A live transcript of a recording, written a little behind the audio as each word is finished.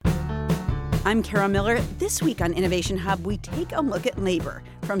I'm Kara Miller. This week on Innovation Hub, we take a look at labor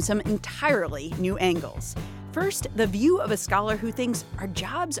from some entirely new angles. First, the view of a scholar who thinks our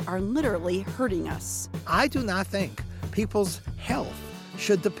jobs are literally hurting us. I do not think people's health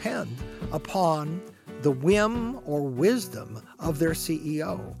should depend upon the whim or wisdom of their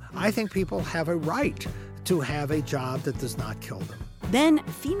CEO. I think people have a right to have a job that does not kill them. Then,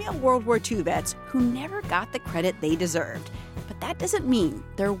 female World War II vets who never got the credit they deserved. But that doesn't mean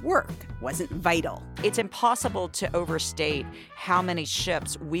their work wasn't vital. It's impossible to overstate how many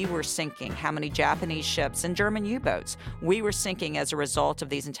ships we were sinking, how many Japanese ships and German U-boats we were sinking as a result of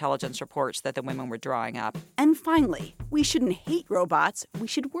these intelligence reports that the women were drawing up. And finally, we shouldn't hate robots, we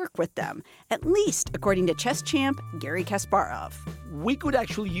should work with them, at least according to chess champ Garry Kasparov. We could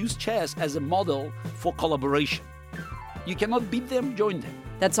actually use chess as a model for collaboration. You cannot beat them, join them.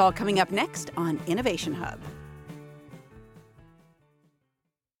 That's all coming up next on Innovation Hub.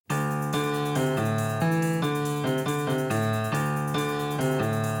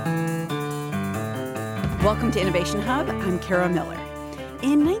 Welcome to Innovation Hub. I'm Kara Miller.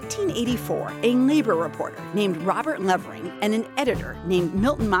 In 1984, a labor reporter named Robert Levering and an editor named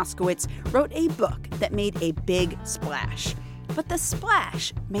Milton Moskowitz wrote a book that made a big splash. But the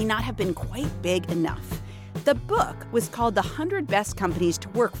splash may not have been quite big enough. The book was called The 100 Best Companies to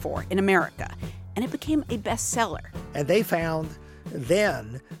Work For in America, and it became a bestseller. And they found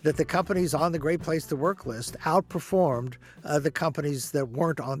then that the companies on the Great Place to Work list outperformed the companies that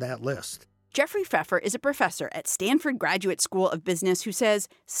weren't on that list. Jeffrey Pfeffer is a professor at Stanford Graduate School of Business who says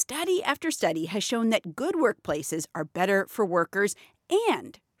study after study has shown that good workplaces are better for workers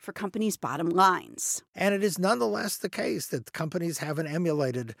and for companies' bottom lines. And it is nonetheless the case that companies haven't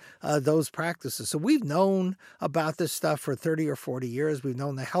emulated those practices. So we've known about this stuff for 30 or 40 years. We've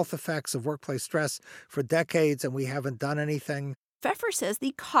known the health effects of workplace stress for decades, and we haven't done anything. Pfeffer says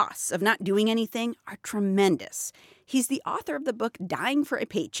the costs of not doing anything are tremendous. He's the author of the book Dying for a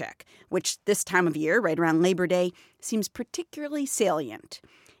Paycheck, which this time of year, right around Labor Day, seems particularly salient.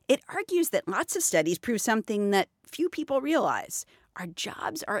 It argues that lots of studies prove something that few people realize. Our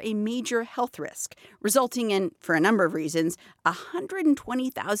jobs are a major health risk, resulting in, for a number of reasons,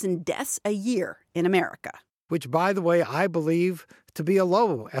 120,000 deaths a year in America. Which, by the way, I believe to be a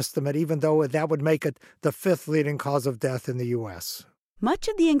low estimate, even though that would make it the fifth leading cause of death in the U.S. Much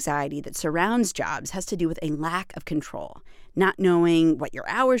of the anxiety that surrounds jobs has to do with a lack of control, not knowing what your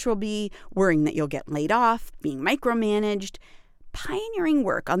hours will be, worrying that you'll get laid off, being micromanaged. Pioneering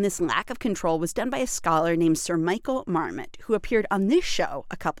work on this lack of control was done by a scholar named Sir Michael Marmot, who appeared on this show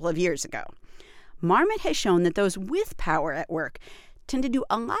a couple of years ago. Marmot has shown that those with power at work tend to do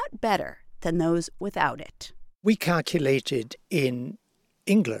a lot better than those without it. We calculated in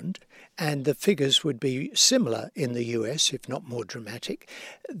England, and the figures would be similar in the US, if not more dramatic,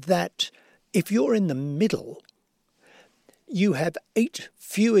 that if you're in the middle, you have 8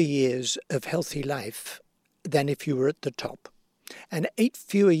 fewer years of healthy life than if you were at the top. And 8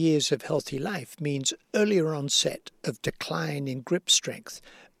 fewer years of healthy life means earlier onset of decline in grip strength,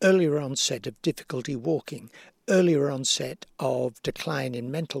 earlier onset of difficulty walking, earlier onset of decline in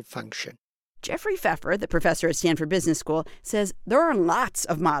mental function. Jeffrey Pfeffer, the professor at Stanford Business School, says there are lots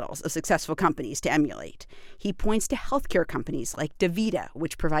of models of successful companies to emulate. He points to healthcare companies like DaVita,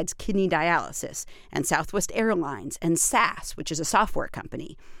 which provides kidney dialysis, and Southwest Airlines, and SAS, which is a software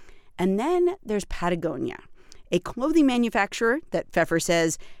company. And then there's Patagonia, a clothing manufacturer that Pfeffer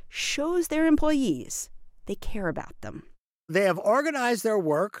says shows their employees they care about them. They have organized their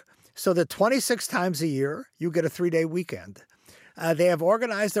work so that 26 times a year you get a 3-day weekend. They have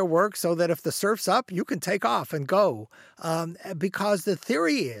organized their work so that if the surf's up, you can take off and go. Because the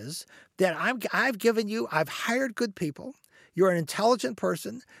theory is that I've hired good people. You're an intelligent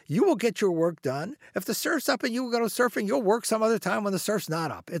person. You will get your work done. If the surf's up and you go surfing, you'll work some other time when the surf's not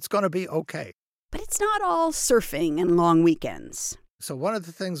up. It's going to be okay. But it's not all surfing and long weekends. So one of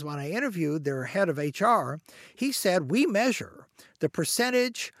the things when I interviewed their head of HR, he said, we measure the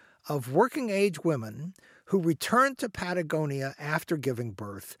percentage of working-age women who return to Patagonia after giving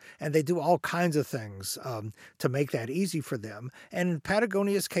birth, and they do all kinds of things to make that easy for them. And in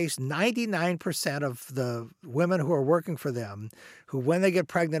Patagonia's case, 99% of the women who are working for them, who when they get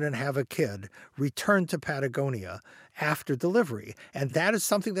pregnant and have a kid, return to Patagonia after delivery. And that is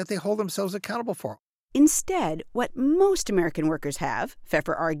something that they hold themselves accountable for. Instead, what most American workers have,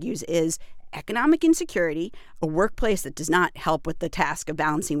 Pfeffer argues, is economic insecurity, a workplace that does not help with the task of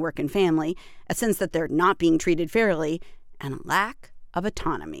balancing work and family, a sense that they're not being treated fairly, and a lack of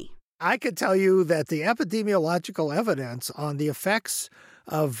autonomy. I could tell you that the epidemiological evidence on the effects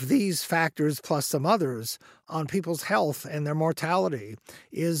of these factors plus some others on people's health and their mortality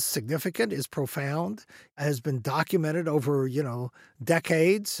is significant, is profound, has been documented over,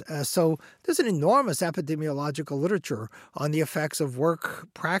 decades. So there's an enormous epidemiological literature on the effects of work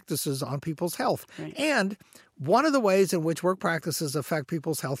practices on people's health. Right. And one of the ways in which work practices affect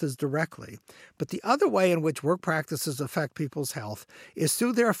people's health is directly. But the other way in which work practices affect people's health is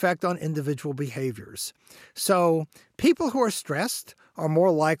through their effect on individual behaviors. So people who are stressed are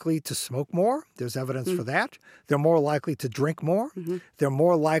more likely to smoke more. There's evidence for that. They're more likely to drink more. They're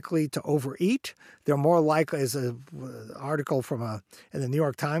more likely to overeat. They're more likely, as an article in the New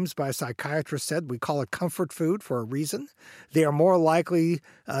York Times by a psychiatrist said, we call it comfort food for a reason. They are more likely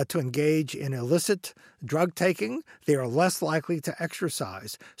to engage in illicit drug taking. They are less likely to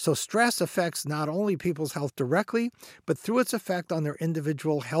exercise. So stress affects not only people's health directly, but through its effect on their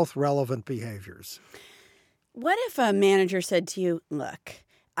individual health-relevant behaviors. What if a manager said to you, look,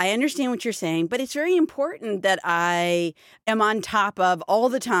 I understand what you're saying, but it's very important that I am on top of all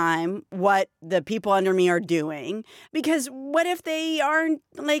the time what the people under me are doing, because what if they aren't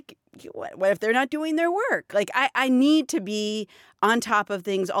what if they're not doing their work? I need to be on top of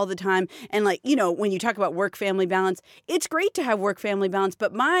things all the time. And when you talk about work-family balance, it's great to have work-family balance,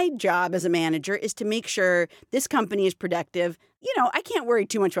 but my job as a manager is to make sure this company is productive. I can't worry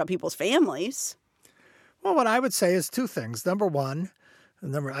too much about people's families. Well, what I would say is two things. Number one,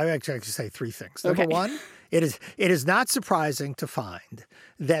 I actually say three things. Number one, it is not surprising to find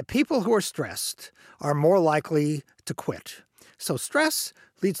that people who are stressed are more likely to quit. So stress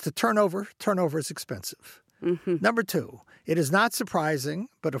leads to turnover. Turnover is expensive. Number two, it is not surprising,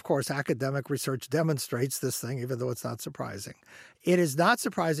 but of course academic research demonstrates this thing, even though it's not surprising. It is not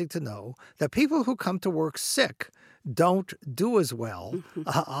surprising to know that people who come to work sick don't do as well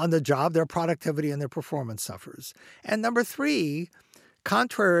on the job. Their productivity and their performance suffers. And number three,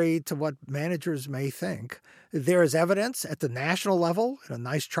 contrary to what managers may think, there is evidence at the national level, in a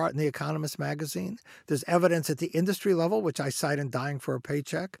nice chart in The Economist magazine. There's evidence at the industry level, which I cite in Dying for a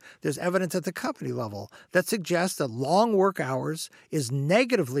Paycheck. There's evidence at the company level that suggests that long work hours is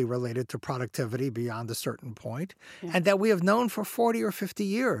negatively related to productivity beyond a certain point, and that we have known for 40 or 50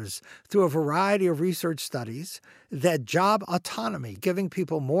 years through a variety of research studies that job autonomy, giving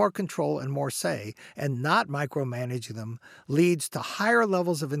people more control and more say, and not micromanaging them, leads to higher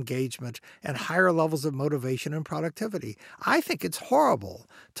levels of engagement and higher levels of motivation and productivity. I think it's horrible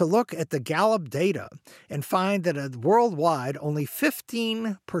to look at the Gallup data and find that worldwide only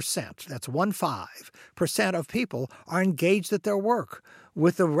 15%, that's 15% of people are engaged at their work,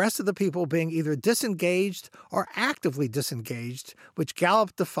 with the rest of the people being either disengaged or actively disengaged, which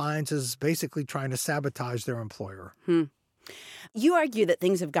Gallup defines as basically trying to sabotage their employer. You argue that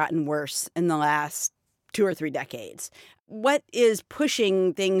things have gotten worse in the last 2 or 3 decades. What is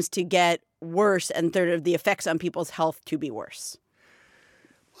pushing things to get worse and the effects on people's health to be worse?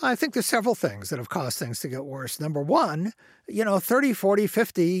 I think there's several things that have caused things to get worse. Number one, 30, 40,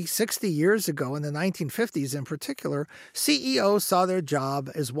 50, 60 years ago, in the 1950s in particular, CEOs saw their job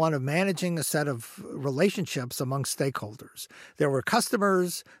as one of managing a set of relationships among stakeholders. There were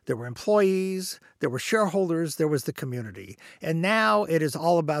customers, there were employees, there were shareholders, there was the community. And now it is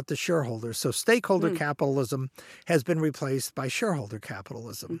all about the shareholders. So stakeholder capitalism has been replaced by shareholder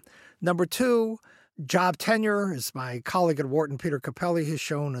capitalism. Number two, job tenure, as my colleague at Wharton, Peter Capelli, has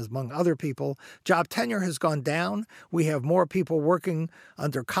shown, among other people, job tenure has gone down. We have more people working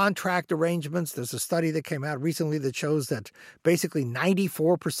under contract arrangements. There's a study that came out recently that shows that basically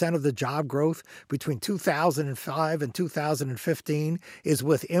 94% of the job growth between 2005 and 2015 is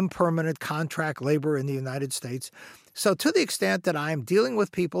with impermanent contract labor in the United States. So to the extent that I'm dealing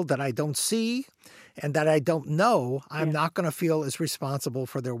with people that I don't see and that I don't know, I'm not going to feel as responsible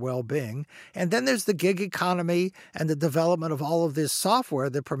for their well-being. And then there's the gig economy and the development of all of this software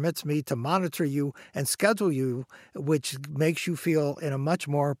that permits me to monitor you and schedule you, which makes you feel in a much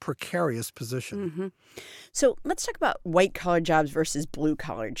more precarious position. So let's talk about white-collar jobs versus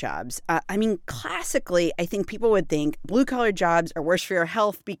blue-collar jobs. Classically, I think people would think blue-collar jobs are worse for your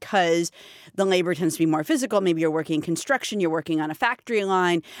health because the labor tends to be more physical. Maybe you're working in construction, you're working on a factory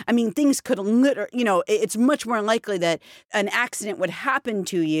line. Things could it's much more likely that an accident would happen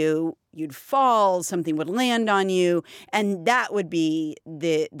to you. You'd fall, something would land on you, and that would be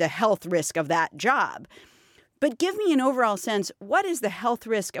the health risk of that job. But give me an overall sense, what is the health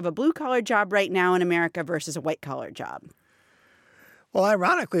risk of a blue-collar job right now in America versus a white-collar job? Well,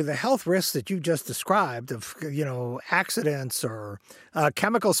 ironically, the health risks that you just described of, accidents or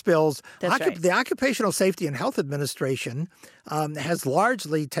chemical spills, That's right. the Occupational Safety and Health Administration has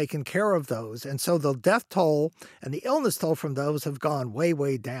largely taken care of those. And so the death toll and the illness toll from those have gone way,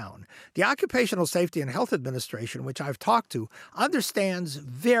 way down. The Occupational Safety and Health Administration, which I've talked to, understands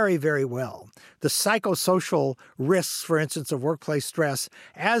very, very well the psychosocial risks, for instance, of workplace stress,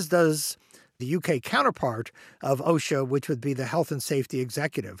 as does the UK counterpart of OSHA, which would be the Health and Safety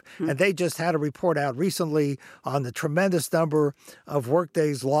Executive. And they just had a report out recently on the tremendous number of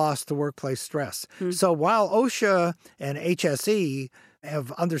workdays lost to workplace stress. So while OSHA and HSE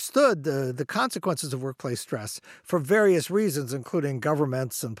have understood the consequences of workplace stress for various reasons, including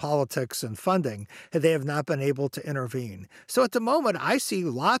governments and politics and funding, they have not been able to intervene. So at the moment, I see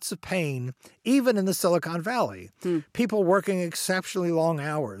lots of pain, even in the Silicon Valley. People working exceptionally long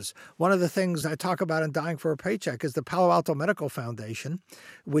hours. One of the things I talk about in Dying for a Paycheck is the Palo Alto Medical Foundation,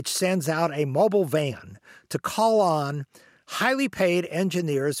 which sends out a mobile van to call on highly paid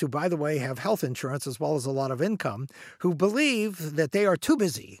engineers who, by the way, have health insurance as well as a lot of income, who believe that they are too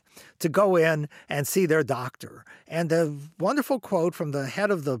busy to go in and see their doctor. And the wonderful quote from the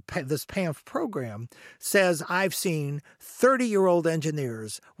head of this PAMF program says, "I've seen 30-year-old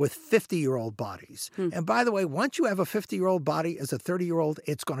engineers with 50-year-old bodies." And by the way, once you have a 50-year-old body as a 30-year-old,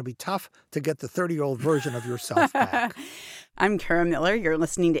 it's going to be tough to get the 30-year-old version of yourself back. I'm Kara Miller. You're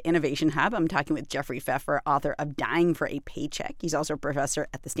listening to Innovation Hub. I'm talking with Jeffrey Pfeffer, author of Dying for a Paycheck. He's also a professor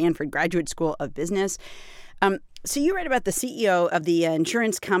at the Stanford Graduate School of Business. So you write about the CEO of the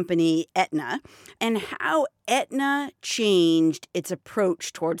insurance company Aetna and how Aetna changed its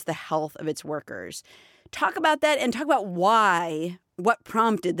approach towards the health of its workers. Talk about that and talk about what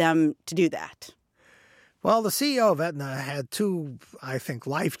prompted them to do that. Well, the CEO of Aetna had two, I think,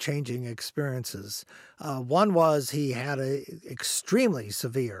 life-changing experiences. One was he had an extremely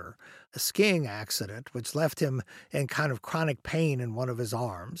severe skiing accident, which left him in kind of chronic pain in one of his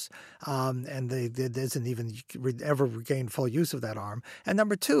arms, and they doesn't even ever regain full use of that arm. And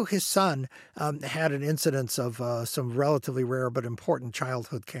number two, his son had an incidence of some relatively rare but important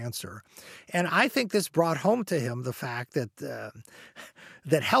childhood cancer. And I think this brought home to him the fact that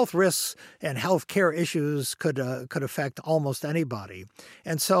that health risks and health care issues could affect almost anybody.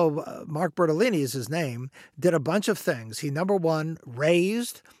 And so Mark Bertolini is his name, did a bunch of things. He, number one,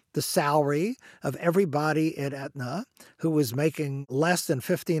 raised the salary of everybody at Aetna who was making less than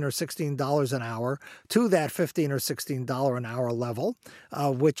 $15 or $16 an hour to that $15 or $16 an hour level,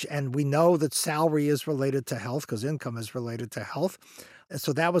 and we know that salary is related to health because income is related to health.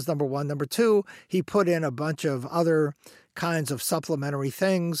 So that was number one. Number two, he put in a bunch of other kinds of supplementary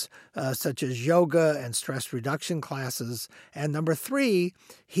things, such as yoga and stress reduction classes. And number three,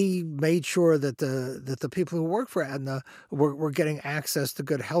 he made sure that the people who work for Aetna were getting access to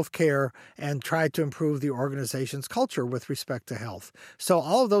good health care and tried to improve the organization's culture with respect to health. So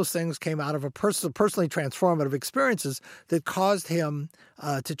all of those things came out of a personally transformative experiences that caused him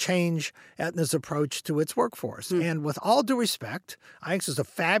to change Aetna's approach to its workforce. And with all due respect, I think this is a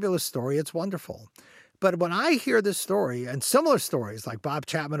fabulous story. It's wonderful. But when I hear this story and similar stories like Bob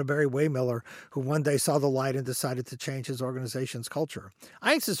Chapman and Barry Waymiller, who one day saw the light and decided to change his organization's culture,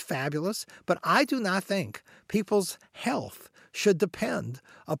 I think this is fabulous, but I do not think people's health should depend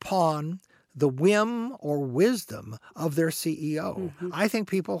upon the whim or wisdom of their CEO. I think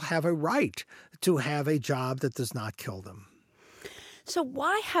people have a right to have a job that does not kill them. So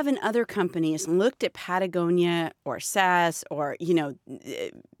why haven't other companies looked at Patagonia or SAS or,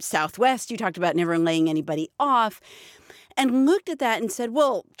 Southwest, you talked about never laying anybody off, and looked at that and said,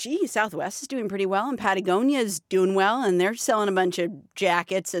 well, gee, Southwest is doing pretty well and Patagonia is doing well and they're selling a bunch of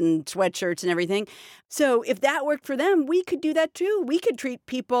jackets and sweatshirts and everything. So if that worked for them, we could do that too. We could treat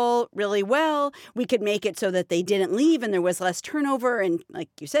people really well. We could make it so that they didn't leave and there was less turnover. And like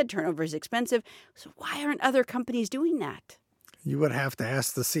you said, turnover is expensive. So why aren't other companies doing that? You would have to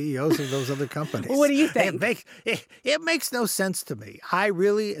ask the CEOs of those other companies. Well, what do you think? It makes no sense to me. I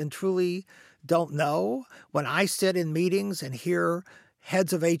really and truly don't know. When I sit in meetings and hear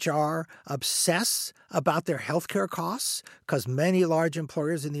heads of HR obsess about their healthcare costs, because many large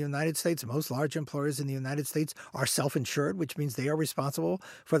employers in the United States, most large employers in the United States are self-insured, which means they are responsible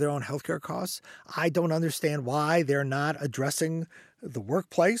for their own healthcare costs. I don't understand why they're not addressing the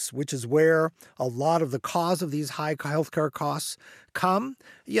workplace, which is where a lot of the cause of these high healthcare costs come.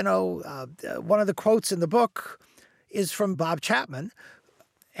 One of the quotes in the book is from Bob Chapman.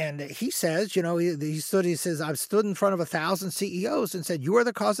 And he says, he says, I've stood in front of 1,000 CEOs and said, you are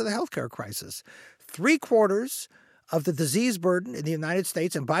the cause of the healthcare crisis. 3/4 of the disease burden in the United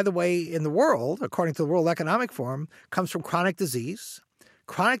States, and by the way, in the world, according to the World Economic Forum, comes from chronic disease.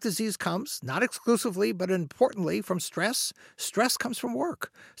 Chronic disease comes, not exclusively, but importantly, from stress. Stress comes from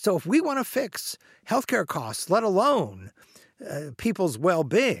work. So if we want to fix healthcare costs, let alone people's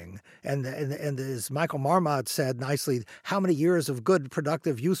well-being, and as Michael Marmot said nicely, how many years of good,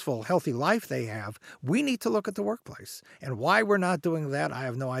 productive, useful, healthy life they have, we need to look at the workplace. And why we're not doing that, I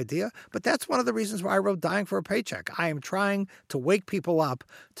have no idea. But that's one of the reasons why I wrote Dying for a Paycheck. I am trying to wake people up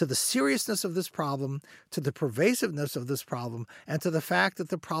to the seriousness of this problem, to the pervasiveness of this problem, and to the fact that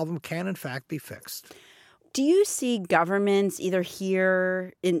the problem can, in fact, be fixed. Do you see governments, either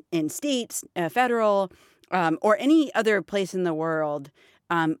here in states, federal, or any other place in the world,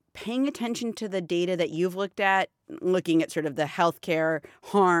 paying attention to the data that you've looked at, looking at sort of the healthcare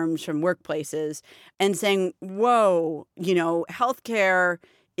harms from workplaces and saying, whoa, healthcare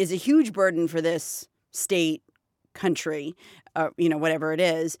is a huge burden for this state, country, whatever it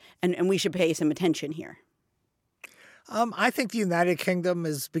is, and we should pay some attention here? I think the United Kingdom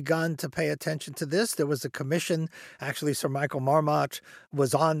has begun to pay attention to this. There was a commission, actually Sir Michael Marmot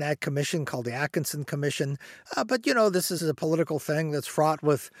was on that commission called the Atkinson Commission. But, this is a political thing that's fraught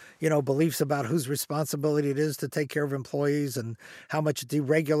with, beliefs about whose responsibility it is to take care of employees and how much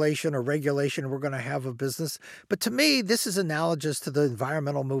deregulation or regulation we're going to have of business. But to me, this is analogous to the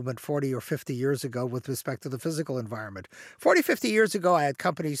environmental movement 40 or 50 years ago with respect to the physical environment. 40, 50 years ago, I had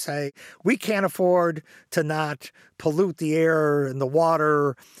companies say, we can't afford to not pollute the air and the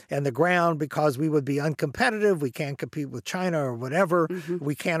water and the ground because we would be uncompetitive. We can't compete with China or whatever. Mm-hmm.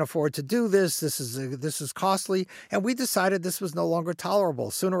 We can't afford to do this. This is costly. And we decided this was no longer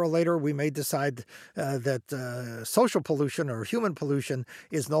tolerable. Sooner or later, we may decide that social pollution or human pollution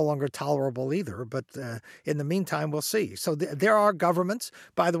is no longer tolerable either. But in the meantime, we'll see. So there are governments.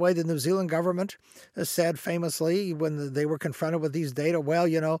 By the way, the New Zealand government said famously when they were confronted with these data,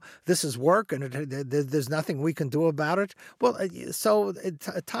 well, this is work and there's nothing we can do about it. Well, so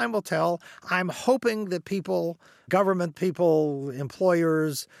time will tell. I'm hoping that people, government people,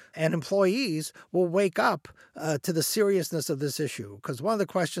 employers, and employees will wake up to the seriousness of this issue. Because one of the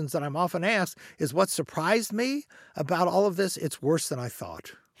questions that I'm often asked is what surprised me about all of this? It's worse than I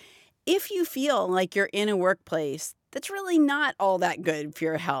thought. If you feel like you're in a workplace that's really not all that good for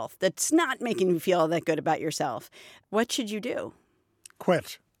your health, that's not making you feel that good about yourself, what should you do?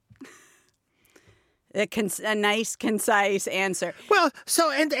 Quit. A nice, concise answer. Well,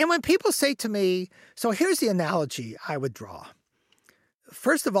 and when people say to me, so here's the analogy I would draw.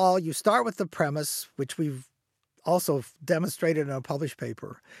 First of all, you start with the premise, which we've also demonstrated in a published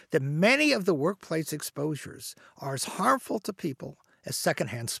paper, that many of the workplace exposures are as harmful to people as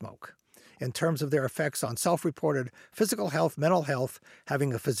secondhand smoke in terms of their effects on self-reported physical health, mental health,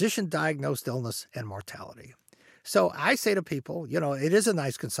 having a physician-diagnosed illness, and mortality. So I say to people, it is a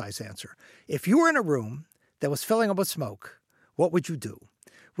nice, concise answer. If you were in a room that was filling up with smoke, what would you do?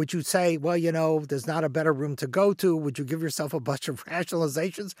 Would you say, well, there's not a better room to go to? Would you give yourself a bunch of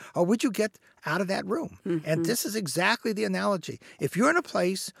rationalizations? Or would you get out of that room? Mm-hmm. And this is exactly the analogy. If you're in a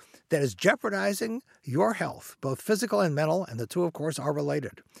place that is jeopardizing your health, both physical and mental, and the two, of course, are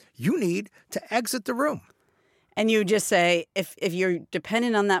related, you need to exit the room. And you just say, if you're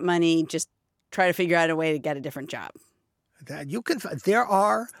dependent on that money, just try to figure out a way to get a different job. There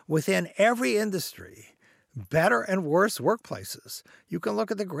are, within every industry, better and worse workplaces. You can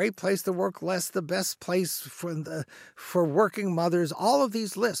look at the great place to work less, the best place for working mothers, all of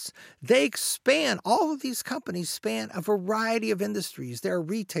these lists. All of these companies span a variety of industries. There are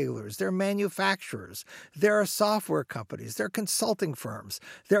retailers, there are manufacturers, there are software companies, there are consulting firms,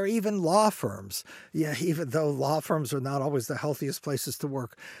 there are even law firms, even though law firms are not always the healthiest places to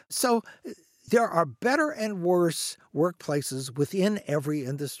work. So there are better and worse workplaces within every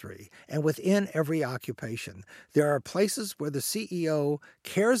industry and within every occupation. There are places where the CEO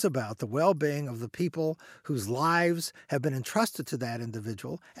cares about the well-being of the people whose lives have been entrusted to that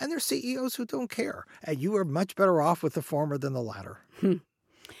individual, and there are CEOs who don't care. And you are much better off with the former than the latter.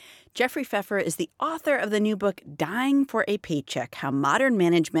 Jeffrey Pfeffer is the author of the new book, Dying for a Paycheck, How Modern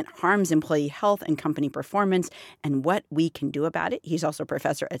Management Harms Employee Health and Company Performance and What We Can Do About It. He's also a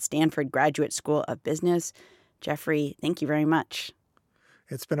professor at Stanford Graduate School of Business. Jeffrey, thank you very much.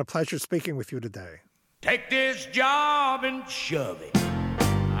 It's been a pleasure speaking with you today. Take this job and shove it.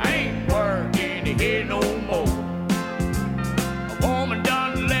 I ain't working here no more. A woman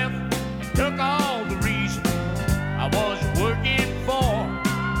done left and took all the reason I was working for.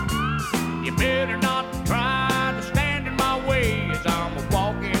 You better not try to stand in my way as I'm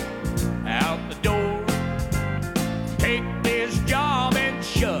walking out the door. Take this job and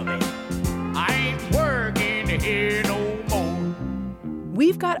shove it. I ain't working here no more.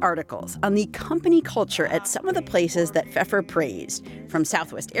 we've got articles on the company culture at some of the places that Pfeffer praised, from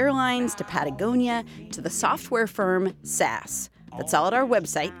Southwest Airlines to Patagonia to the software firm SAS. That's all at our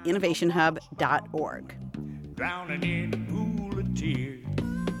website, innovationhub.org. Drowning in a pool of tears.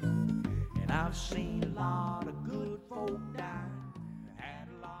 And I've seen a lot of good folk die. Had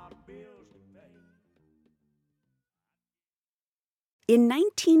a lot of bills to pay. In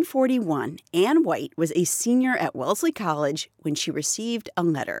 1941, Ann White was a senior at Wellesley College when she received a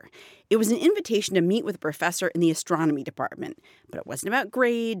letter. It was an invitation to meet with a professor in the astronomy department, but it wasn't about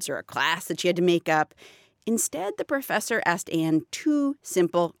grades or a class that she had to make up. Instead, the professor asked Ann two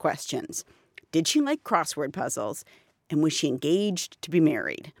simple questions. Did she like crossword puzzles? And was she engaged to be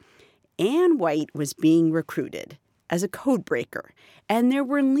married? Ann White was being recruited as a code breaker, and there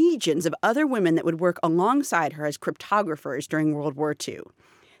were legions of other women that would work alongside her as cryptographers during World War II.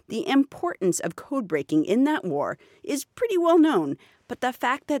 The importance of code breaking in that war is pretty well known, but the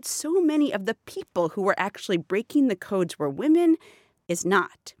fact that so many of the people who were actually breaking the codes were women is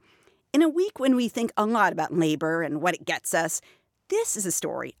not. In a week when we think a lot about labor and what it gets us, this is a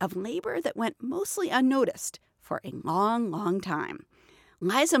story of labor that went mostly unnoticed for a long, long time.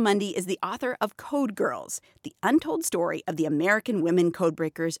 Liza Mundy is the author of Code Girls, the untold story of the American women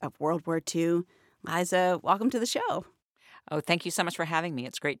codebreakers of World War II. Liza, welcome to the show. Oh, thank you so much for having me.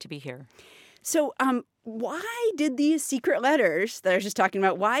 It's great to be here. So, why did these secret letters that I was just talking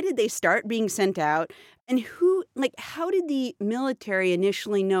about, why did they start being sent out? And how did the military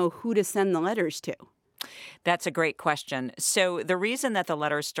initially know who to send the letters to? That's a great question. So the reason that the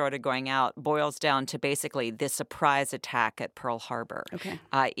letters started going out boils down to basically the surprise attack at Pearl Harbor. Okay.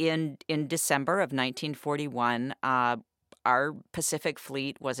 In December of 1941, our Pacific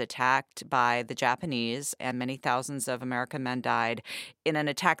Fleet was attacked by the Japanese, and many thousands of American men died in an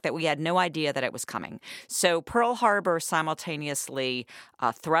attack that we had no idea that it was coming. So Pearl Harbor simultaneously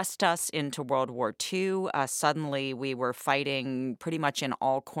thrust us into World War II. Suddenly, we were fighting pretty much in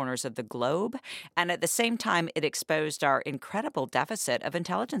all corners of the globe. And at the same time, it exposed our incredible deficit of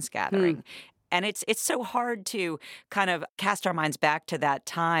intelligence gathering. And it's so hard to kind of cast our minds back to that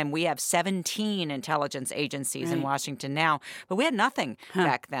time. We have 17 intelligence agencies in Washington now, but we had nothing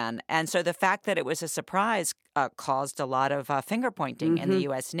back then. And so the fact that it was a surprise caused a lot of finger pointing in the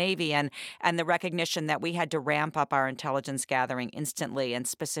U.S. Navy and the recognition that we had to ramp up our intelligence gathering instantly and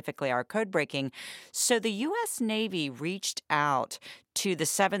specifically our code breaking. So the U.S. Navy reached out to the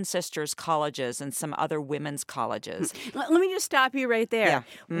Seven Sisters colleges and some other women's colleges. Let me just stop you right there.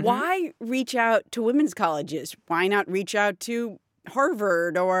 Yeah. Why reach out to women's colleges? Why not reach out to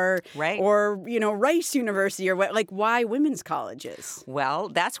Harvard or Rice University or what? Like, why women's colleges? Well,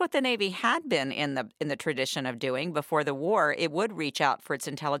 that's what the Navy had been in the tradition of doing before the war. It would reach out for its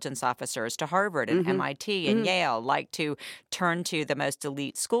intelligence officers to Harvard and MIT and Yale, like to turn to the most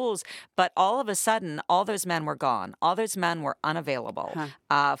elite schools. But all of a sudden, all those men were gone. All those men were unavailable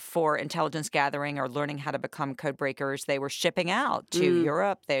for intelligence gathering or learning how to become code breakers. They were shipping out to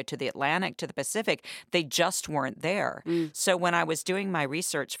Europe, to the Atlantic, to the Pacific. They just weren't there. So when I was doing my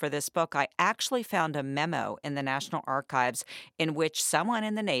research for this book, I actually found a memo in the National Archives in which someone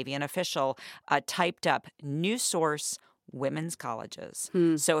in the Navy, an official, typed up new source, women's colleges.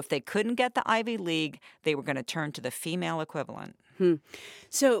 So if they couldn't get the Ivy League, they were going to turn to the female equivalent.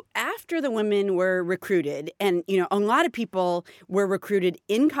 So after the women were recruited, and, a lot of people were recruited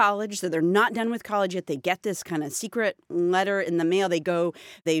in college, so they're not done with college yet. They get this kind of secret letter in the mail.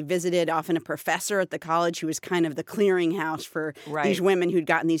 They visited often a professor at the college who was kind of the clearinghouse for these women who'd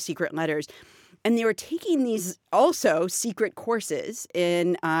gotten these secret letters. And they were taking these also secret courses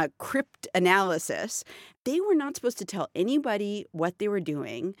in cryptanalysis. They were not supposed to tell anybody what they were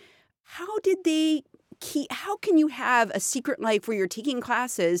doing. How can you have a secret life where you're taking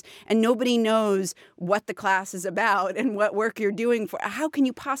classes and nobody knows what the class is about and what work you're doing for? How can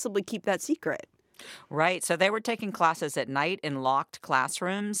you possibly keep that secret? Right. So they were taking classes at night in locked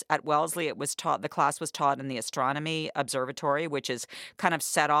classrooms. At Wellesley, the class was taught in the astronomy observatory, which is kind of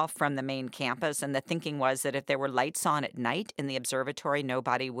set off from the main campus. And the thinking was that if there were lights on at night in the observatory,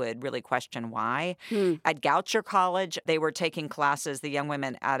 nobody would really question why. At Goucher College, they were taking classes, the young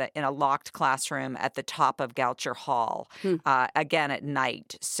women, in a locked classroom at the top of Goucher Hall, again at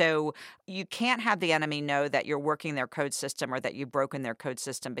night. So you can't have the enemy know that you're working their code system or that you've broken their code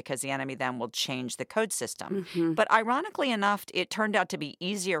system, because the enemy then will change the code system. But ironically enough, it turned out to be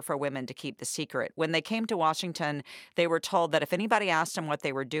easier for women to keep the secret. When they came to Washington, they were told that if anybody asked them what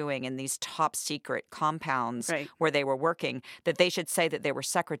they were doing in these top secret compounds where they were working, that they should say that they were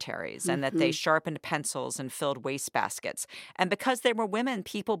secretaries and that they sharpened pencils and filled wastebaskets. And because they were women,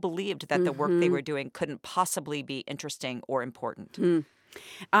 people believed that the work they were doing couldn't possibly be interesting or important.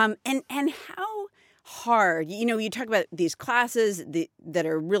 And how hard, you talk about these classes that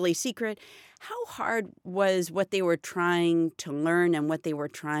are really secret. How hard was what they were trying to learn and what they were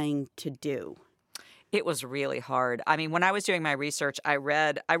trying to do? It was really hard. I mean, when I was doing my research, I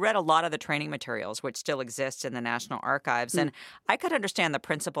read a lot of the training materials, which still exist in the National Archives, and I could understand the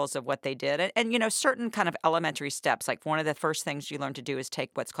principles of what they did. And certain kind of elementary steps, like one of the first things you learn to do is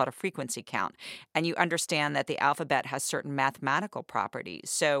take what's called a frequency count. And you understand that the alphabet has certain mathematical properties.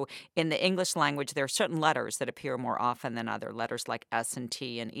 So in the English language, there are certain letters that appear more often than other letters like S and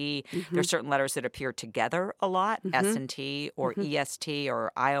T and E. There are certain letters that appear together a lot, S and T or EST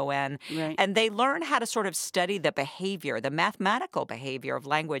or ION. Right. And they learn how to sort of study the behavior, the mathematical behavior of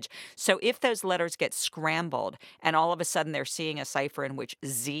language. So if those letters get scrambled and all of a sudden they're seeing a cipher in which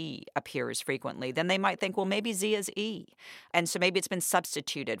Z appears frequently, then they might think, well, maybe Z is E. And so maybe it's been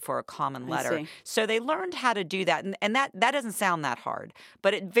substituted for a common letter. So they learned how to do that. And that doesn't sound that hard,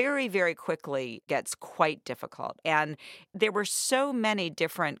 but it very, very quickly gets quite difficult. And there were so many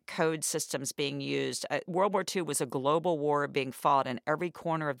different code systems being used. World War II was a global war being fought in every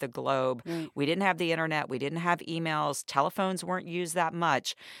corner of the globe. We didn't have the internet. We didn't have emails. Telephones weren't used that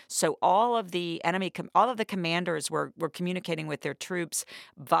much. So all of the commanders were communicating with their troops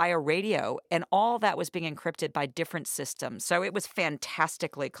via radio, and all that was being encrypted by different systems. So it was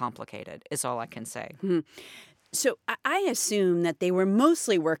fantastically complicated, is all I can say. So I assume that they were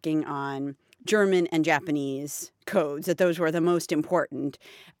mostly working on German and Japanese codes, that those were the most important.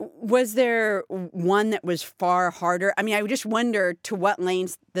 Was there one that was far harder? I mean, I just wonder to what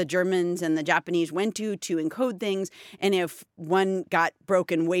lengths the Germans and the Japanese went to encode things, and if one got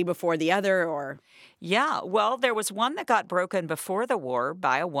broken way before the other, or... Yeah, well, there was one that got broken before the war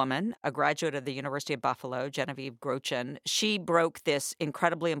by a woman, a graduate of the University of Buffalo, Genevieve Grochin. She broke this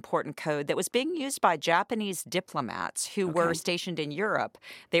incredibly important code that was being used by Japanese diplomats who were stationed in Europe.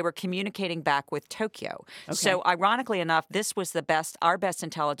 They were communicating back with Tokyo. So ironically enough, this was our best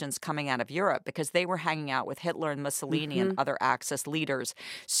intelligence coming out of Europe because they were hanging out with Hitler and Mussolini and other Axis leaders.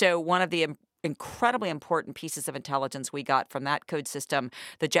 So one of the incredibly important pieces of intelligence we got from that code system,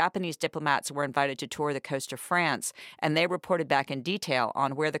 the Japanese diplomats were invited to tour the coast of France, and they reported back in detail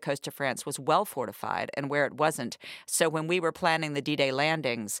on where the coast of France was well fortified and where it wasn't. So when we were planning the D-Day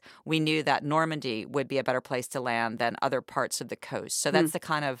landings, we knew that Normandy would be a better place to land than other parts of the coast. So that's the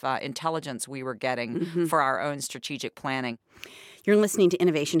kind of intelligence we were getting for our own strategic planning. You're listening to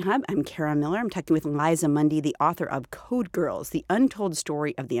Innovation Hub. I'm Kara Miller. I'm talking with Liza Mundy, the author of Code Girls, the untold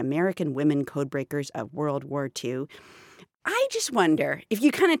story of the American women codebreakers of World War II. I just wonder if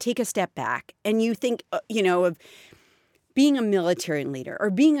you kind of take a step back and you think, of being a military leader or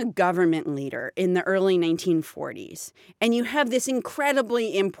being a government leader in the early 1940s, and you have this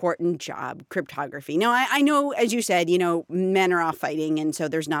incredibly important job, cryptography. Now, I know, as you said, men are off fighting, and so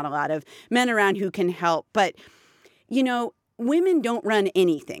there's not a lot of men around who can help, but, women don't run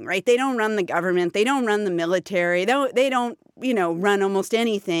anything, right? They don't run the government. They don't run the military. They don't, run almost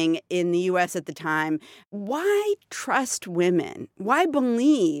anything in the U.S. at the time. Why trust women? Why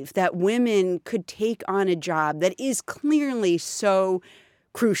believe that women could take on a job that is clearly so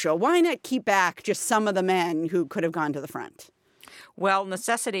crucial? Why not keep back just some of the men who could have gone to the front? Well,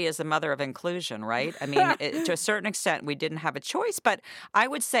 necessity is the mother of inclusion, right? I mean, to a certain extent, we didn't have a choice. But I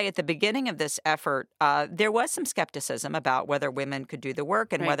would say at the beginning of this effort, there was some skepticism about whether women could do the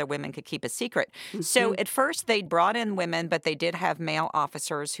work and whether women could keep a secret. So at first, they brought in women, but they did have male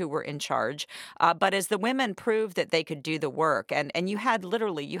officers who were in charge. But as the women proved that they could do the work, and you had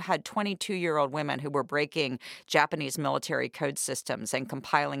 22-year-old women who were breaking Japanese military code systems and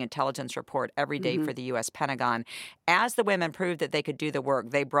compiling intelligence report every day for the U.S. Pentagon. As the women proved that they could do the work,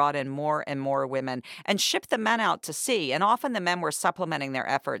 they brought in more and more women and shipped the men out to sea. And often the men were supplementing their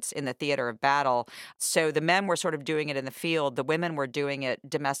efforts in the theater of battle. So the men were sort of doing it in the field. The women were doing it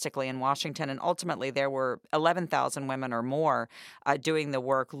domestically in Washington. And ultimately, there were 11,000 women or more doing the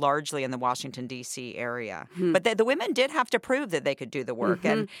work largely in the Washington, D.C. area. But the women did have to prove that they could do the work.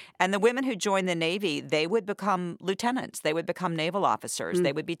 And the women who joined the Navy, they would become lieutenants. They would become naval officers.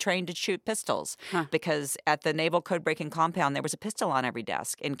 They would be trained to shoot pistols because at the Naval Code-Breaking Compound, there was a pistol on every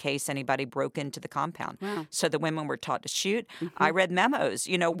desk in case anybody broke into the compound. So the women were taught to shoot. I read memos,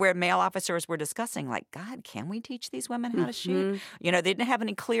 where male officers were discussing, like, God, can we teach these women how to shoot? They didn't have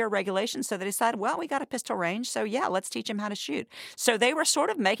any clear regulations, so they decided, well, we got a pistol range, so yeah, let's teach them how to shoot. So they were sort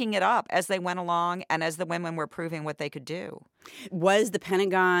of making it up as they went along and as the women were proving what they could do. Was the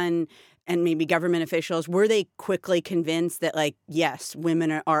Pentagon and maybe government officials, were they quickly convinced that, yes,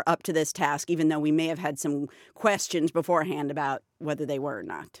 women are up to this task, even though we may have had some questions beforehand about whether they were or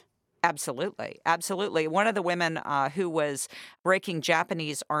not? Absolutely. Absolutely. One of the women who was breaking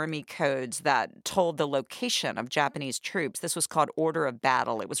Japanese army codes that told the location of Japanese troops, this was called Order of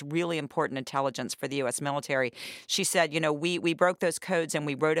Battle. It was really important intelligence for the U.S. military. She said, we broke those codes and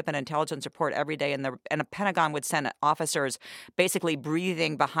we wrote up an intelligence report every day, and the Pentagon would send officers basically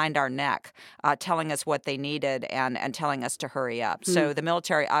breathing behind our neck, telling us what they needed and telling us to hurry up. So the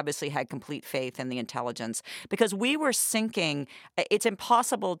military obviously had complete faith in the intelligence because we were sinking. It's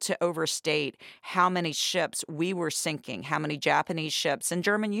impossible to overstate how many ships we were sinking, how many Japanese ships and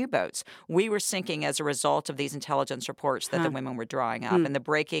German U-boats we were sinking as a result of these intelligence reports that the women were drawing up and the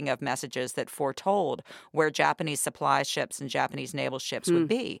breaking of messages that foretold where Japanese supply ships and Japanese naval ships would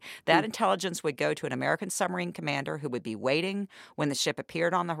be. That intelligence would go to an American submarine commander who would be waiting when the ship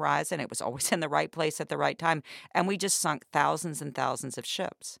appeared on the horizon. It was always in the right place at the right time. And we just sunk thousands and thousands of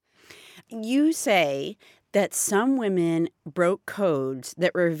ships. You say that some women broke codes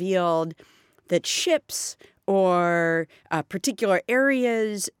that revealed that ships or particular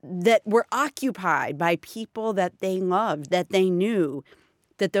areas that were occupied by people that they loved, that they knew,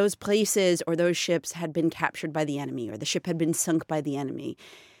 that those places or those ships had been captured by the enemy or the ship had been sunk by the enemy.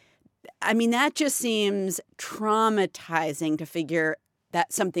 I mean, that just seems traumatizing to figure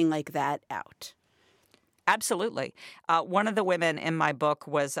something like that out. Absolutely. One of the women in my book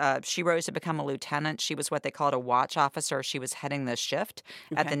was, she rose to become a lieutenant. She was what they called a watch officer. She was heading the shift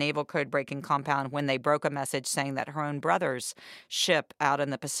at the Naval Code Breaking Compound when they broke a message saying that her own brother's ship out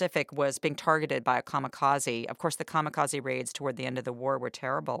in the Pacific was being targeted by a kamikaze. Of course, the kamikaze raids toward the end of the war were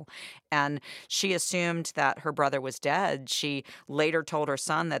terrible. And she assumed that her brother was dead. She later told her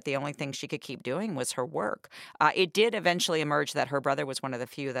son that the only thing she could keep doing was her work. It did eventually emerge that her brother was one of the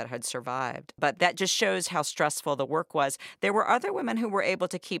few that had survived. But that just shows how stressful the work was. There were other women who were able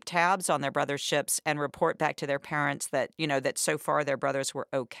to keep tabs on their brothers' ships and report back to their parents that, that so far their brothers were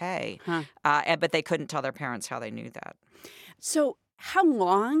okay. But they couldn't tell their parents how they knew that. So how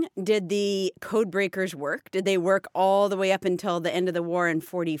long did the code breakers work? Did they work all the way up until the end of the war in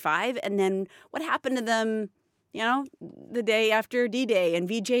 1945? And then what happened to them, the day after D-Day and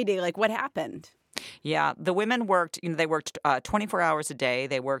VJ Day? Like, what happened? Yeah, the women worked, they worked 24 hours a day.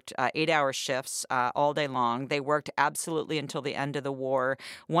 They worked 8-hour shifts all day long. They worked absolutely until the end of the war.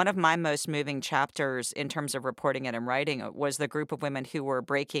 One of my most moving chapters in terms of reporting it and writing it was the group of women who were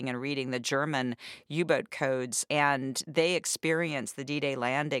breaking and reading the German U-boat codes, and they experienced the D-Day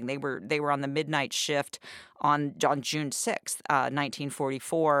landing. They were on the midnight shift on June 6th,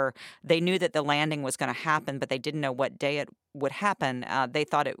 1944. They knew that the landing was going to happen, but they didn't know what day it would happen. They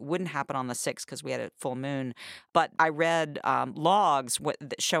thought it wouldn't happen on the 6th because we had a full moon. But I read logs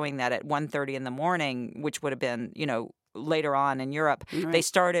showing that at 1:30 in the morning, which would have been, later on in Europe, they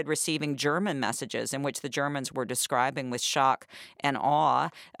started receiving German messages in which the Germans were describing with shock and awe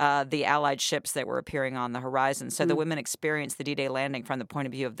the Allied ships that were appearing on the horizon. So the women experienced the D-Day landing from the point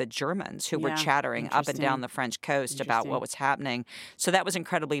of view of the Germans who were chattering up and down the French coast about what was happening. So that was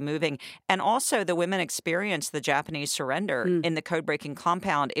incredibly moving. And also the women experienced the Japanese surrender in the code-breaking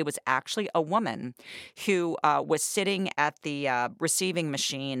compound. It was actually a woman who was sitting at the receiving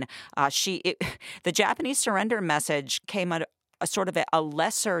machine. The Japanese surrender message came out a sort of a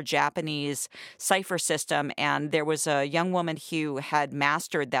lesser Japanese cipher system, and there was a young woman who had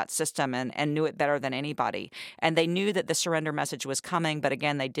mastered that system and knew it better than anybody. And they knew that the surrender message was coming, but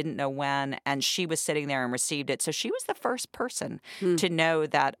again, they didn't know when, and she was sitting there and received it. So she was the first person to know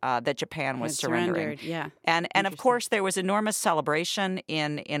that that Japan was surrendering. And of course, there was enormous celebration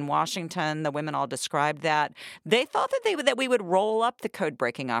in Washington. The women all described that. They thought that we would roll up the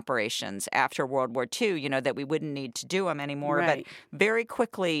code-breaking operations after World War II, that we wouldn't need to do them anymore. But very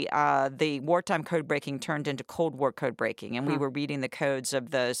quickly, the wartime code breaking turned into Cold War code breaking, and we were reading the codes of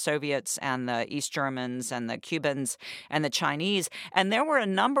the Soviets and the East Germans and the Cubans and the Chinese. And there were a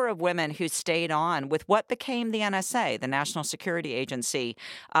number of women who stayed on with what became the NSA, the National Security Agency.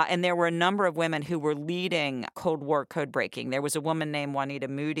 And there were a number of women who were leading Cold War code breaking. There was a woman named Juanita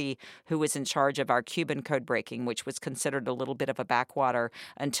Moody who was in charge of our Cuban code breaking, which was considered a little bit of a backwater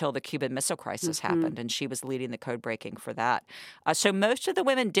until the Cuban Missile Crisis happened, and she was leading the code breaking for that. So most of the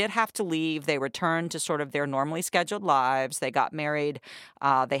women did have to leave. They returned to sort of their normally scheduled lives. They got married.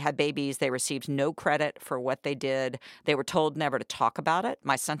 They had babies. They received no credit for what they did. They were told never to talk about it.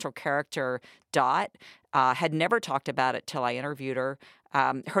 My central character, Dot, had never talked about it till I interviewed her.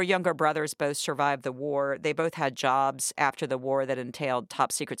 Her younger brothers both survived the war. They both had jobs after the war that entailed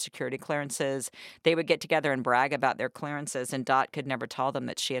top secret security clearances. They would get together and brag about their clearances, and Dot could never tell them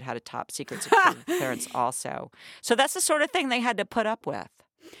that she had a top secret security clearance also. So that's the sort of thing they had to put up with.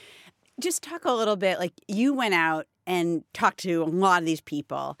 Just talk a little bit, like you went out and talked to a lot of these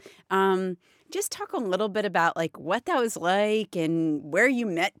people. Just talk a little bit about like what that was like and where you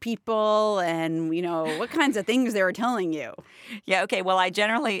met people and, what kinds of things they were telling you. Yeah, okay. Well, I've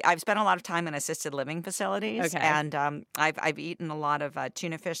spent a lot of time in assisted living facilities. Okay. And I've eaten a lot of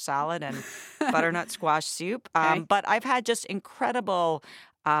tuna fish salad and butternut squash soup. Okay. But I've had just incredible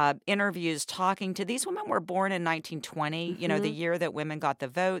interviews talking to these women. Were born in 1920, the year that women got the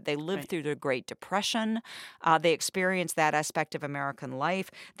vote. They lived through the Great Depression. They experienced that aspect of American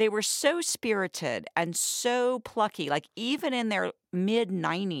life. They were so spirited and so plucky, like even in their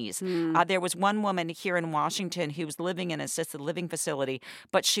mid-90s. There was one woman here in Washington who was living in an assisted living facility,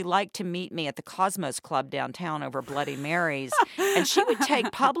 but she liked to meet me at the Cosmos Club downtown over Bloody Marys. And she would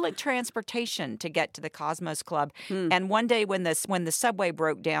take public transportation to get to the Cosmos Club. And one day when the subway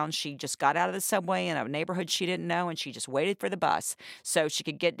broke down, she just got out of the subway in a neighborhood she didn't know, and she just waited for the bus so she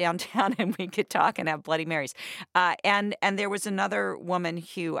could get downtown and we could talk and have Bloody Marys. And there was another woman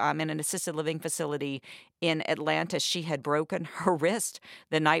who, in an assisted living facility in Atlanta, she had broken her wrist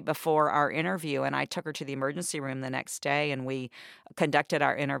the night before our interview, and I took her to the emergency room the next day, and we conducted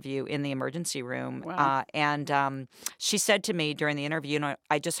our interview in the emergency room. Wow. And she said to me during the interview,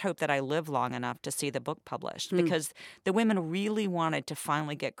 I just hope that I live long enough to see the book published, because the women really wanted to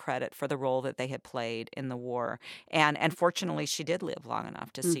finally get credit for the role that they had played in the war. And fortunately, she did live long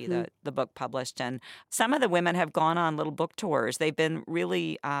enough to see the book published. And some of the women have gone on little book tours. They've been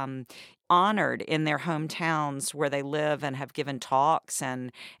really honored in their hometowns where they live and have given talks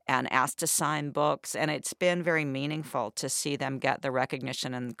and asked to sign books. And it's been very meaningful to see them get the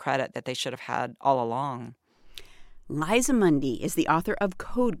recognition and credit that they should have had all along. Liza Mundy is the author of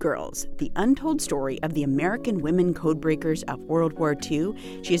Code Girls, the untold story of the American women codebreakers of World War II.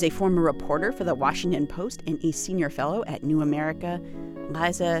 She is a former reporter for the Washington Post and a senior fellow at New America.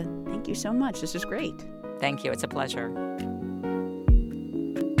 Liza, thank you so much. This is great. Thank you. It's a pleasure.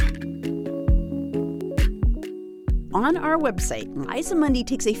 On our website, Liza Mundy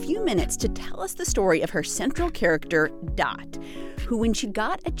takes a few minutes to tell us the story of her central character, Dot, who, when she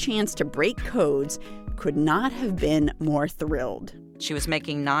got a chance to break codes, could not have been more thrilled. She was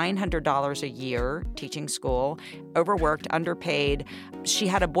making $900 a year teaching school, overworked, underpaid. She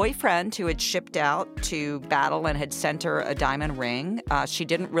had a boyfriend who had shipped out to battle and had sent her a diamond ring. She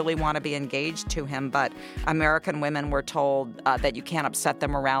didn't really want to be engaged to him, but American women were told that you can't upset the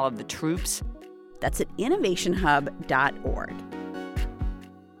morale of the troops. That's at innovationhub.org.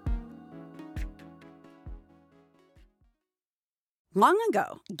 Long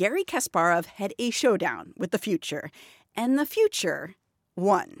ago, Garry Kasparov had a showdown with the future, and the future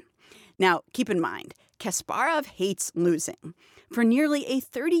won. Now, keep in mind, Kasparov hates losing. For nearly a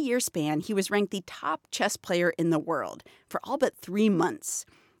 30-year span, he was ranked the top chess player in the world for all but 3 months.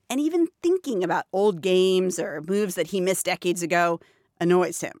 And even thinking about old games or moves that he missed decades ago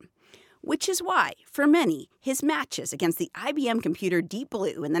annoys him. Which is why, for many, his matches against the IBM computer Deep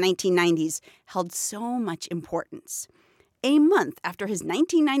Blue in the 1990s held so much importance. A month after his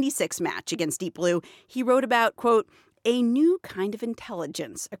 1996 match against Deep Blue, he wrote about, quote, a new kind of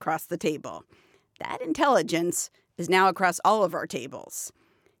intelligence across the table. That intelligence is now across all of our tables.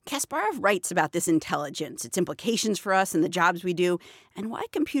 Kasparov writes about this intelligence, its implications for us and the jobs we do, and why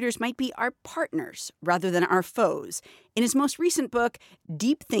computers might be our partners rather than our foes, in his most recent book,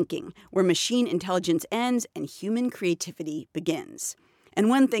 Deep Thinking, Where Machine Intelligence Ends and Human Creativity Begins. And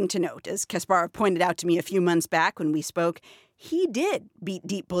one thing to note, as Kasparov pointed out to me a few months back when we spoke, he did beat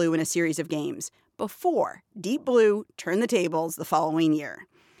Deep Blue in a series of games before Deep Blue turned the tables the following year.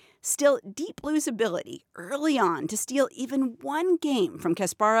 Still, Deep Blue's ability early on to steal even one game from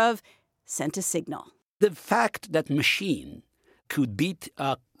Kasparov sent a signal. The fact that Machine could beat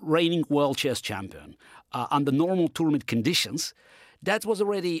a reigning world chess champion under normal tournament conditions, that was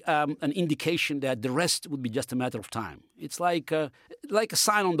already an indication that the rest would be just a matter of time. It's like a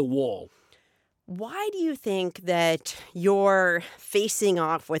sign on the wall. Why do you think that you're facing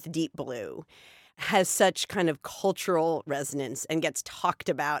off with Deep Blue has such kind of cultural resonance and gets talked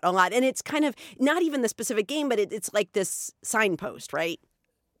about a lot? And it's kind of not even the specific game, but it's like this signpost, right?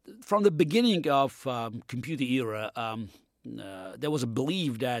 From the beginning of computer era, there was a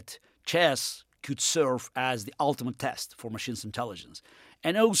belief that chess could serve as the ultimate test for machines' intelligence.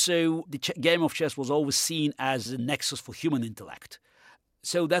 And also, the game of chess was always seen as a nexus for human intellect.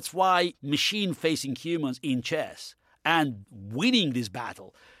 So that's why machine facing humans in chess and winning this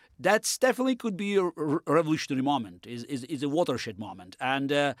battle, that's definitely could be a revolutionary moment, is a watershed moment.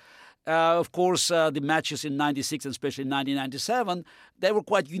 And of course, the matches in 96 and especially in 1997, they were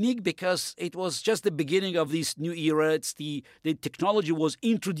quite unique because it was just the beginning of this new era. The technology was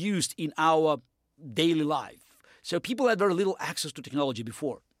introduced in our daily life. So people had very little access to technology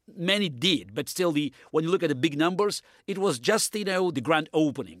before. Many did, but still, when you look at the big numbers, it was just, the grand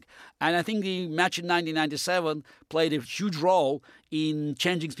opening. And I think the match in 1997 played a huge role in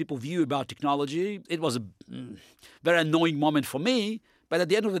changing people's view about technology. It was a very annoying moment for me, but at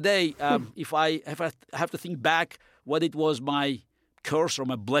the end of the day, if I have to think back whether it was my curse or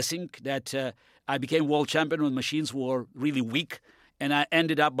my blessing that I became world champion when machines were really weak, and I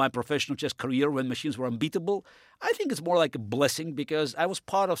ended up my professional chess career when machines were unbeatable, I think it's more like a blessing because I was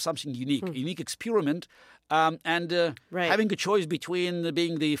part of something unique, a unique experiment, and having a choice between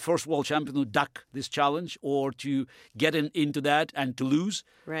being the first world champion to duck this challenge or to get into that and to lose.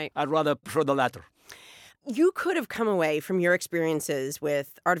 Right. I'd rather prefer the latter. You could have come away from your experiences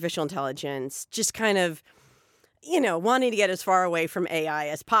with artificial intelligence just kind of, wanting to get as far away from AI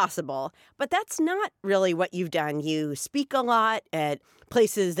as possible. But that's not really what you've done. You speak a lot at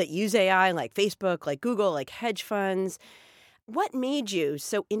places that use AI, like Facebook, like Google, like hedge funds. What made you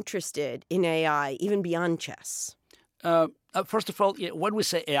so interested in AI, even beyond chess? First of all, when we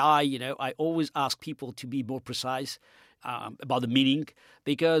say AI, I always ask people to be more precise about the meaning,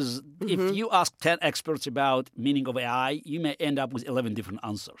 because if you ask 10 experts about meaning of AI, you may end up with 11 different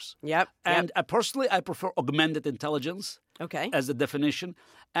answers. Yep. And personally, I prefer augmented intelligence as the definition.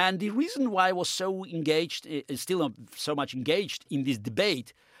 And the reason why I was so engaged, still so much engaged in this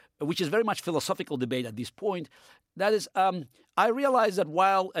debate, which is very much philosophical debate at this point, that is, I realized that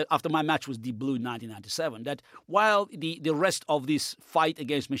while, after my match with Deep Blue in 1997, that while the rest of this fight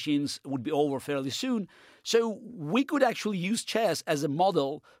against machines would be over fairly soon, so we could actually use chess as a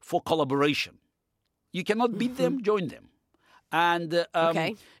model for collaboration. You cannot beat them, join them. And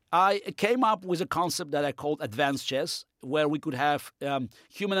I came up with a concept that I called advanced chess, where we could have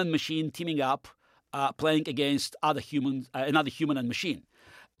human and machine teaming up, playing against another human and machine.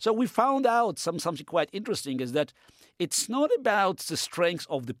 So we found out something quite interesting is that it's not about the strengths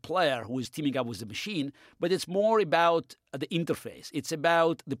of the player who is teaming up with the machine, but it's more about the interface. It's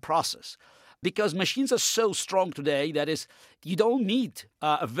about the process. Because machines are so strong today, that is, you don't need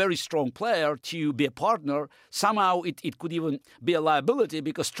a very strong player to be a partner. Somehow it could even be a liability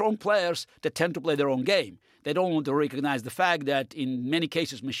because strong players, they tend to play their own game. They don't want to recognize the fact that in many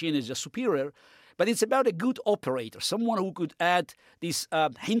cases machine is just superior. But it's about a good operator, someone who could add these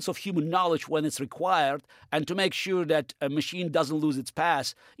hints of human knowledge when it's required and to make sure that a machine doesn't lose its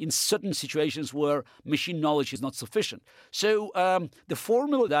path in certain situations where machine knowledge is not sufficient. So the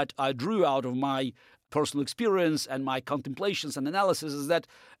formula that I drew out of my personal experience and my contemplations and analysis is that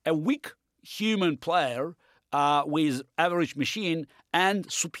a weak human player with average machine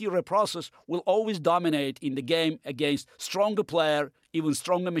and superior process will always dominate in the game against stronger player, even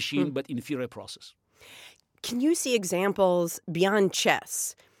stronger machine, but inferior process. Can you see examples beyond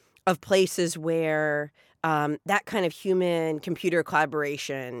chess of places where that kind of human-computer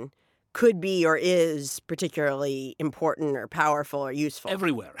collaboration could be or is particularly important or powerful or useful?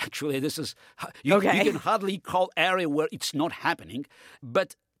 Everywhere, actually. This is you can hardly call area where it's not happening,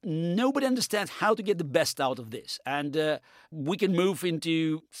 but nobody understands how to get the best out of this. And we can move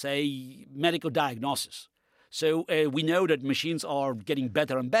into, say, medical diagnosis. So we know that machines are getting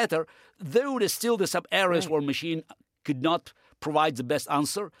better and better, though there's still the sub-areas where machine could not provide the best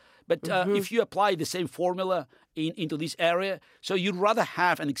answer. But if you apply the same formula into this area, so you'd rather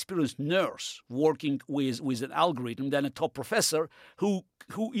have an experienced nurse working with an algorithm than a top professor who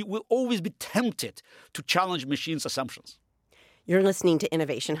will always be tempted to challenge machines' assumptions. You're listening to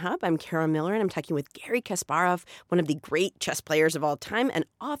Innovation Hub. I'm Kara Miller, and I'm talking with Garry Kasparov, one of the great chess players of all time and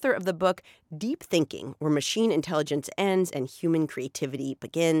author of the book Deep Thinking, Where Machine Intelligence Ends and Human Creativity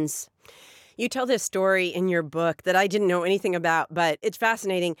Begins. You tell this story in your book that I didn't know anything about, but it's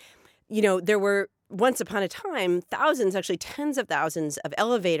fascinating. There were once upon a time thousands, actually tens of thousands of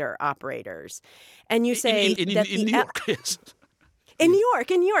elevator operators. And you say in New York, yes. In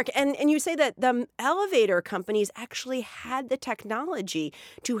New York. And you say that the elevator companies actually had the technology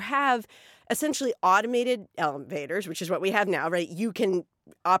to have essentially automated elevators, which is what we have now, right? You can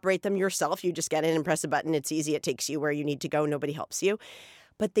operate them yourself. You just get in and press a button. It's easy. It takes you where you need to go. Nobody helps you.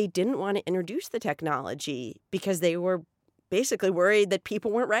 But they didn't want to introduce the technology because they were basically worried that people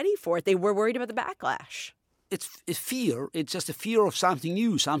weren't ready for it. They were worried about the backlash. It's fear. It's just a fear of something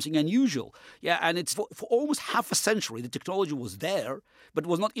new, something unusual. Yeah, and it's for almost half a century, the technology was there, but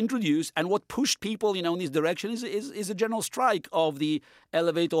was not introduced. And what pushed people, in this direction is a general strike of the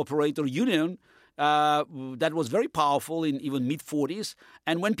elevator operator union that was very powerful in even mid-40s.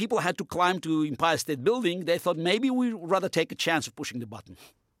 And when people had to climb to Empire State Building, they thought maybe we'd rather take a chance of pushing the button.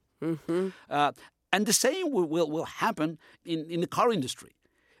 And the same will happen in the car industry.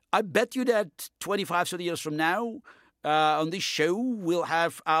 I bet you that 25, 30 years from now, on this show, we'll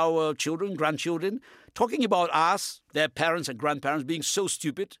have our children, grandchildren, talking about us, their parents and grandparents, being so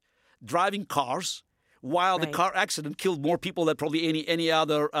stupid, driving cars, while the car accident killed more people than probably any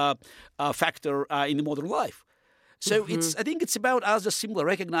other factor in the modern life. So I think it's about us just simply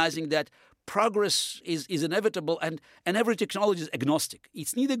recognizing that progress is inevitable, and every technology is agnostic.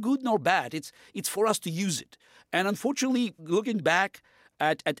 It's neither good nor bad. It's for us to use it. And unfortunately, looking back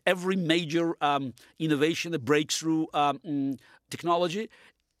at every major innovation, a breakthrough technology,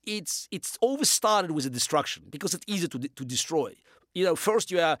 it's always started with a destruction because it's easy to destroy.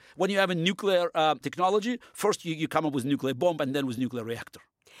 First when you have a nuclear technology, first you come up with a nuclear bomb and then with nuclear reactor.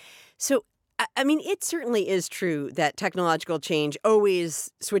 So, I mean, it certainly is true that technological change always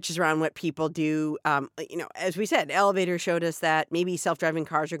switches around what people do. As we said, elevators showed us that. Maybe self-driving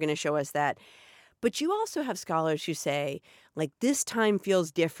cars are going to show us that. But you also have scholars who say, like, this time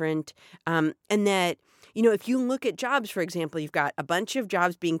feels different, and that, if you look at jobs, for example, you've got a bunch of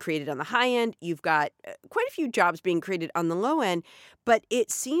jobs being created on the high end. You've got quite a few jobs being created on the low end. But it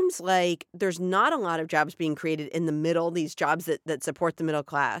seems like there's not a lot of jobs being created in the middle, these jobs that support the middle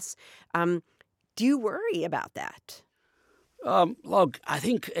class. Do you worry about that? Look, I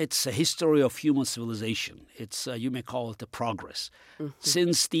think it's a history of human civilization. It's you may call it a progress. Mm-hmm.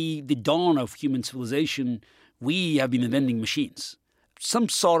 Since the dawn of human civilization, we have been inventing machines, some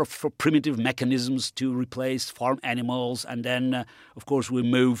sort of primitive mechanisms to replace farm animals, and then, of course, we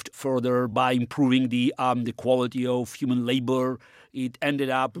moved further by improving the quality of human labor. It ended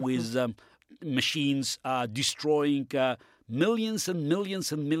up with machines destroying millions and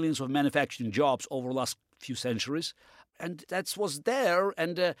millions and millions of manufacturing jobs over the last few centuries. And that was there.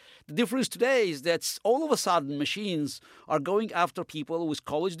 And the difference today is that all of a sudden machines are going after people with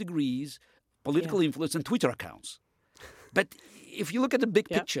college degrees, political influence, and Twitter accounts. But if you look at the big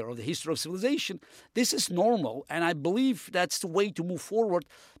picture of the history of civilization, this is normal. And I believe that's the way to move forward,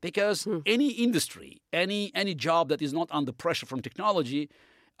 because any industry, any job that is not under pressure from technology,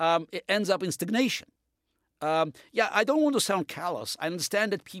 it ends up in stagnation. I don't want to sound callous. I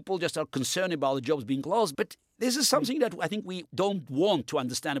understand that people just are concerned about the jobs being lost, but this is something that I think we don't want to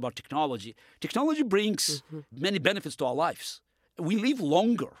understand about technology. Technology brings many benefits to our lives. We live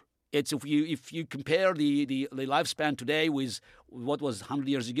longer. It's if you compare the lifespan today with what was 100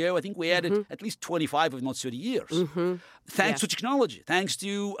 years ago, I think we added at least 25, if not 30 years. Thanks to technology, thanks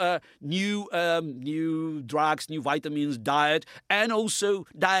to new drugs, new vitamins, diet, and also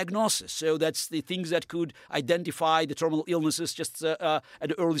diagnosis. So that's the things that could identify the terminal illnesses just at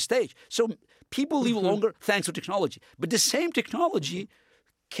an early stage. So people live longer thanks to technology. But the same technology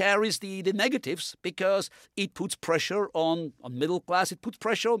carries the negatives, because it puts pressure on middle class. It puts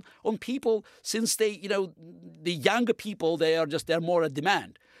pressure on people, since the younger people, they're more at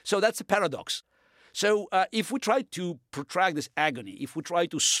demand. So that's a paradox. So if we try to protract this agony, if we try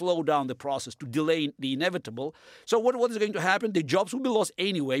to slow down the process, to delay the inevitable, so what is going to happen? The jobs will be lost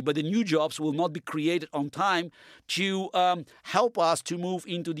anyway, but the new jobs will not be created on time to help us to move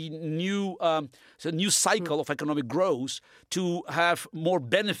into the new cycle of economic growth, to have more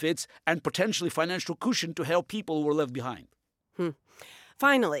benefits and potentially financial cushion to help people who are left behind.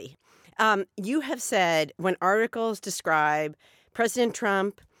 Finally, you have said when articles describe President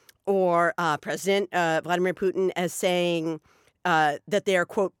Trump or President Vladimir Putin as saying that they are,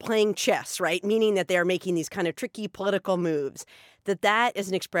 quote, playing chess, right? Meaning that they are making these kind of tricky political moves, that is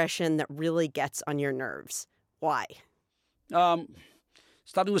an expression that really gets on your nerves. Why?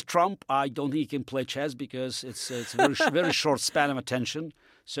 Starting with Trump, I don't think he can play chess, because it's a very short span of attention.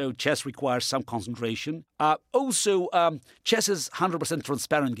 So chess requires some concentration. Also, chess is 100%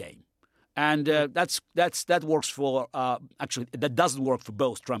 transparent game. And that works for actually that doesn't work for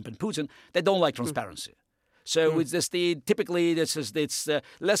both Trump and Putin. They don't like transparency. So it's just it's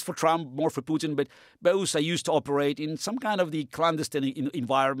less for Trump, more for Putin. But both are used to operate in some kind of the clandestine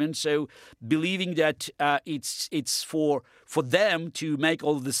environment. So believing that it's for them to make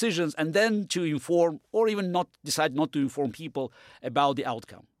all the decisions and then to inform, or even decide not to inform people about the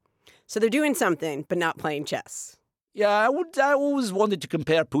outcome. So they're doing something, but not playing chess. Yeah, I always wanted to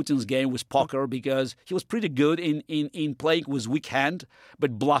compare Putin's game with poker, because he was pretty good in playing with weak hand,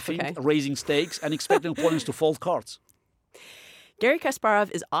 but bluffing, raising stakes, and expecting opponents to fold cards. Garry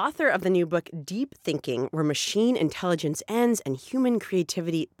Kasparov is author of the new book, Deep Thinking, Where Machine Intelligence Ends and Human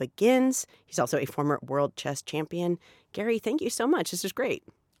Creativity Begins. He's also a former world chess champion. Garry, thank you so much. This was great.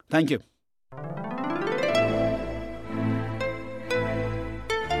 Thank you.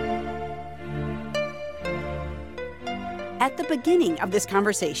 At the beginning of this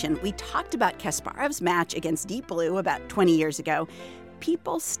conversation, we talked about Kasparov's match against Deep Blue about 20 years ago.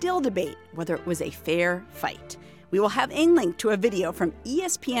 people still debate whether it was a fair fight. We will have a link to a video from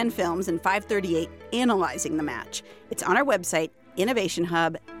ESPN Films in 538 analyzing the match. It's on our website,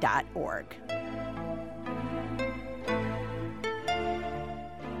 innovationhub.org.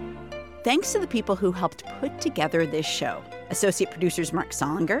 Thanks to the people who helped put together this show. Associate producers Mark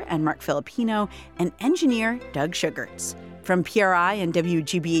Solinger and Mark Filipino, and engineer Doug Sugarts. From PRI and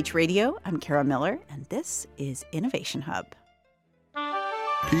WGBH Radio, I'm Kara Miller, and this is Innovation Hub.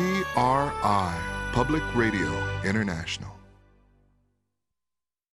 PRI, Public Radio International.